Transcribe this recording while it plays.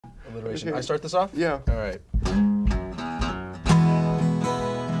alliteration. Okay. I start this off? Yeah. All right.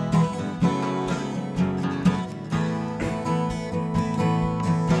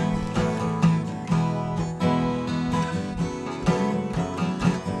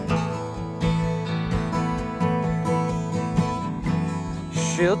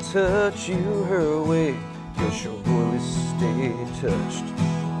 She'll touch you her way, you'll surely stay touched.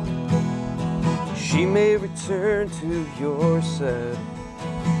 She may return to your side,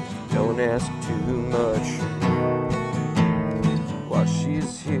 don't ask too much. While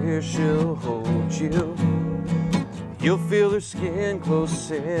she's here, she'll hold you. You'll feel her skin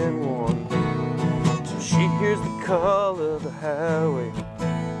close and warm, till she hears the call of the highway,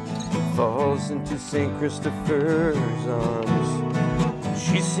 falls into St. Christopher's arms.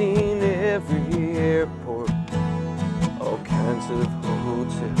 She's seen every airport, all kinds of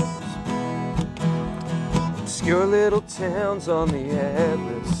hotels, obscure little towns on the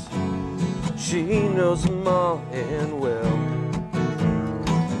atlas. She knows them all and well.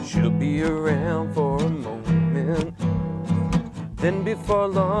 She'll be around for a moment, then before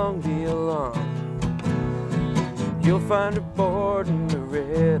long be along. You'll find her bored in the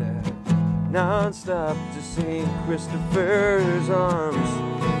red-eye, non-stop to St. Christopher's arms.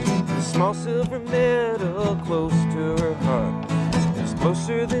 A small silver medal close to her heart, it's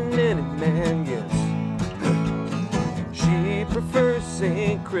closer than any man gets. She prefers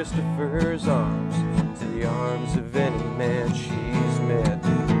St. Christopher's arms to the arms of any man she's met.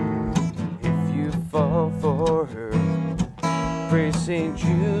 If you fall for her, pray St.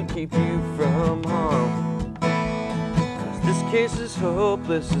 Jude keep you from harm. This case is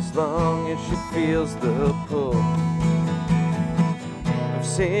hopeless as long as she feels the pull of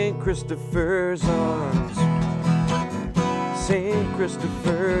St. Christopher's arms. St.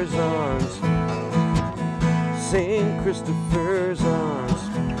 Christopher's arms. St. Christopher's arms.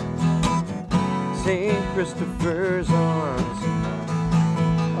 St. Christopher's arms.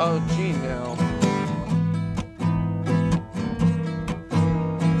 Oh, gee, now.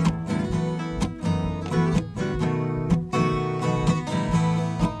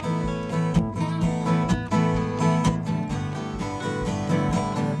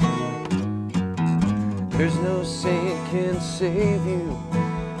 There's no saint can save you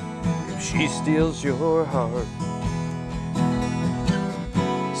if she steals your heart.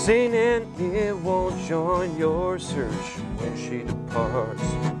 Saint Annie won't join your search when she departs.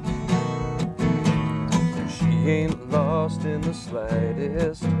 She ain't lost in the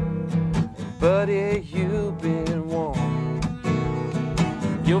slightest, buddy, you've been warned.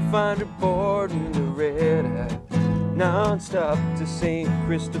 You'll find her bored in the red-eye, non-stop to St.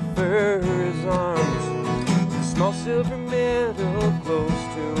 Christopher's arms. A small silver medal close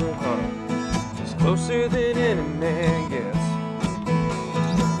to her heart, it's closer than any man gets.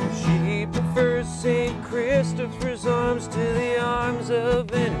 She prefers St. Christopher's arms to the arms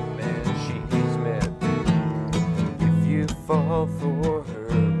of any man she's met. If you fall for her,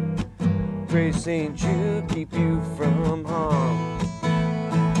 pray St. Jude keep you from harm.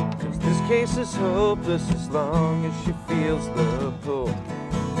 This case is hopeless as long as she feels the pull of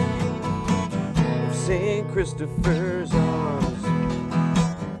St. Christopher's arms.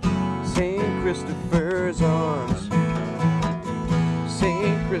 St. Christopher's arms.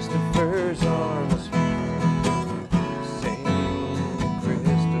 St. Christopher's arms.